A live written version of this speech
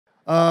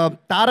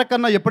తారక్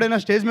అన్న ఎప్పుడైనా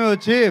స్టేజ్ మీద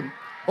వచ్చి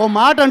ఓ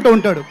మాట అంటూ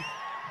ఉంటాడు,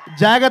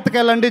 జాగ్రత్తగా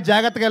వెళ్ళండి,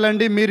 జాగ్రత్తగా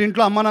వెళ్ళండి, మీరు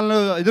ఇంట్లో అమ్మ నాన్నలు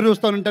ఎదురు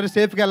చూస్తూ ఉంటారు,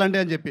 సేఫ్గా వెళ్ళండి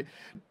అని చెప్పి.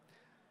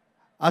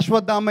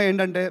 అశ్వత్థామ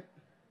ఏంటంటే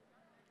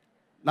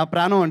నా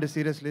ప్రాణం అండి,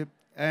 seriously.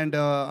 And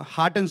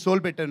heart and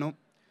soul పెట్టాను.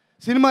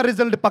 సినిమా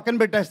రిజల్ట్ పక్కన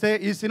పెట్టేస్తే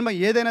ఈ సినిమా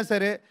ఏదైనా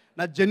సరే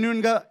నా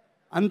జెన్యున్గా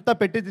అంతా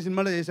పెట్టి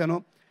సినిమాలో చేశాను.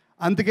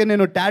 అందుకే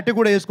నేను టాటూ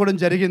కూడా వేసుకోవడం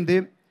జరిగింది.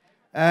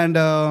 అండ్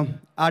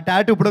ఆ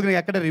టాటూ ఇప్పుడు నేను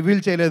ఎక్కడ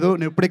రివీల్ చేయలేదు,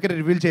 నేను ఇప్పటికే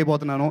రివీల్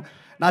చేయబోతున్నాను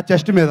నా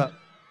చెస్ట్ మీద.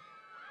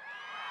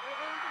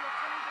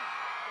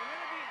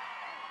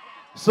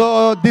 సో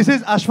దిస్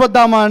ఈజ్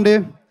అశ్వత్థామ అండి,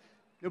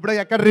 ఇప్పుడు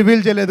ఎక్కడ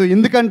రివీల్ చేయలేదు.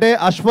 ఎందుకంటే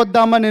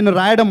అశ్వత్థామ నేను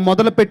రాయడం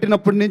మొదలు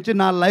పెట్టినప్పటి నుంచి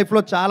నా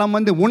లైఫ్లో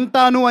చాలామంది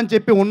ఉంటాను అని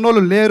చెప్పి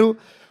ఉన్నోళ్ళు లేరు,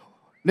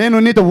 నేను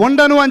నీతో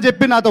ఉండను అని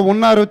చెప్పి నాతో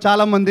ఉన్నారు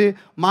చాలామంది.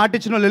 మాట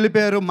ఇచ్చిన వాళ్ళు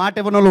వెళ్ళిపోయారు, మాట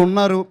ఇవ్వని వాళ్ళు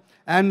ఉన్నారు.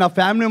 అండ్ నా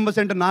ఫ్యామిలీ మెంబర్స్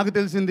ఏంటో నాకు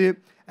తెలిసింది,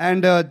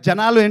 అండ్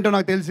జనాలు ఏంటో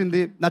నాకు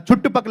తెలిసింది, నా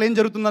చుట్టుపక్కల ఏం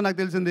జరుగుతుందో నాకు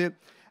తెలిసింది.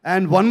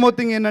 అండ్ వన్ మోర్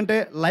థింగ్ ఏంటంటే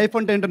లైఫ్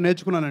అంటే ఏంటో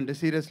నేర్చుకున్నానండి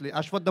సీరియస్లీ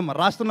అశ్వత్థామ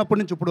రాస్తున్నప్పటి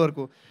నుంచి ఇప్పటి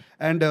వరకు.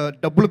 అండ్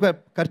డబ్బులు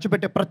ఖర్చు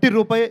పెట్టే ప్రతి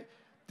రూపాయి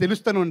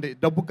తెలుస్తానండి,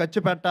 డబ్బు ఖర్చు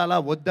పెట్టాలా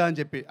వద్దా అని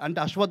చెప్పి. అంటే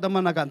అశ్వత్థామ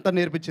నాకు అంతా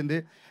నేర్పించింది.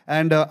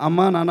 అండ్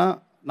అమ్మ నాన్న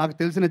నాకు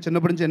తెలిసిన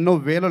చిన్నప్పటి నుంచి ఎన్నో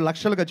వేల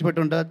లక్షలు ఖర్చు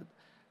పెట్టి ఉంటా,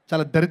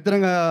 చాలా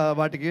దరిద్రంగా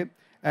వాటికి.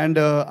 అండ్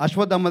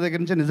అశ్వత్థామ దగ్గర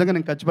నుంచి నిజంగా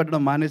నేను ఖర్చు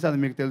పెట్టడం మానేసి, అది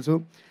మీకు తెలుసు.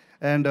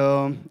 అండ్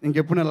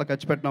ఇంకెప్పుడు నేను అలా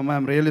ఖర్చు పెట్టినామా,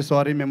 ఐఎమ్ రియల్లీ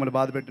సారీ మిమ్మల్ని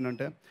బాధ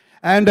పెట్టినంటే.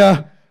 And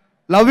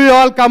love you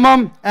all, come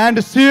and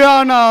see you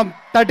on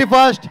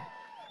 31st.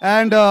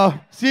 And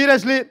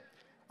seriously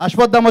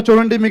Ashwatthama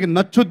చూడండి, మీకు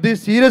నచ్చుద్ది,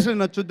 సీరియస్లీ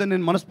నచ్చుద్ది అని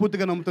నేను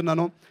మనస్ఫూర్తిగా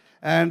నమ్ముతున్నాను.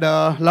 And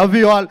love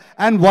you all.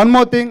 And one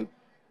more thing,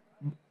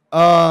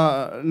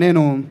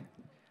 నేను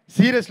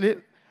సీరియస్లీ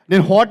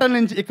నేను హోటల్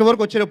నుంచి ఇక్కడ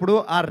వరకు వచ్చేటప్పుడు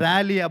ఆ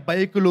ర్యాలీ, ఆ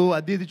బైకులు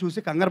అది ఇది చూసి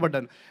కంగారు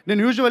పడ్డాను.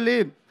 నేను యూజువల్లీ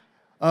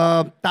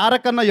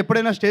తారక్ అన్న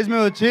ఎప్పుడైనా స్టేజ్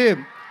మీద వచ్చి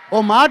ఓ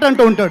మాట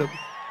అంటూ ఉంటాడు,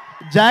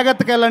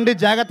 జాగ్రత్తగా వెళ్ళండి,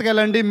 జాగ్రత్తగా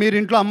వెళ్ళండి, మీరు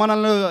ఇంట్లో అమ్మ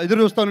నాన్నలు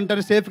ఎదురు చూస్తూ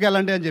ఉంటారు, సేఫ్గా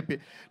వెళ్ళండి అని చెప్పి.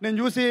 నేను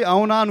చూసి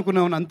అవునా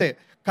అనుకున్నాను అంతే.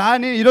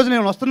 కానీ ఈరోజు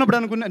నేను వస్తున్నప్పుడు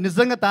అనుకున్నా,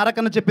 నిజంగా తారక్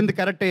అన్న చెప్పింది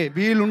కరెక్టే,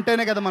 వీళ్ళు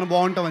ఉంటేనే కదా మనం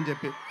బాగుంటామని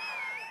చెప్పి.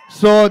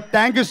 So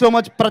thank you so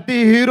much. ప్రతి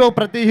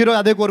హీరో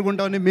అదే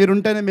కోరుకుంటామని,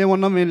 మీరుంటేనే మేము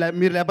ఉన్నాం,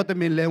 మీరు లేకపోతే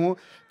మేము లేము.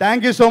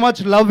 Thank you so much,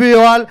 love you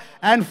all.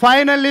 And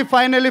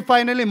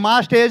finally మా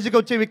స్టేజ్కి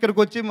వచ్చి ఇక్కడికి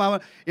వచ్చి మా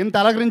ఇంత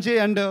అలకరించి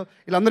అండ్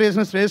వీళ్ళందరూ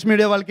చేసిన శ్రేష్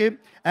మీడియా వాళ్ళకి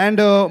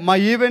అండ్ మా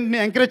ఈవెంట్ని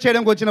ఎంకరేజ్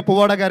చేయడానికి వచ్చిన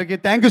పువ్వాడ గారికి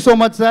thank you so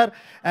much sir.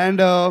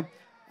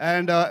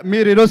 And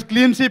మీరు ఈరోజు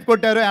క్లీన్ స్వీప్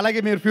కొట్టారు, అలాగే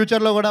మీరు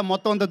ఫ్యూచర్లో కూడా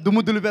మొత్తం అంతా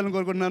దుమ్ము దులిపేయాలని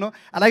కోరుకుంటున్నాను,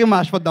 అలాగే మా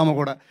అశ్వత్థామ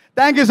కూడా.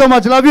 Thank you so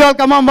much, love you all,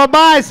 come on,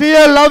 bye, see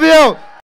you, love you.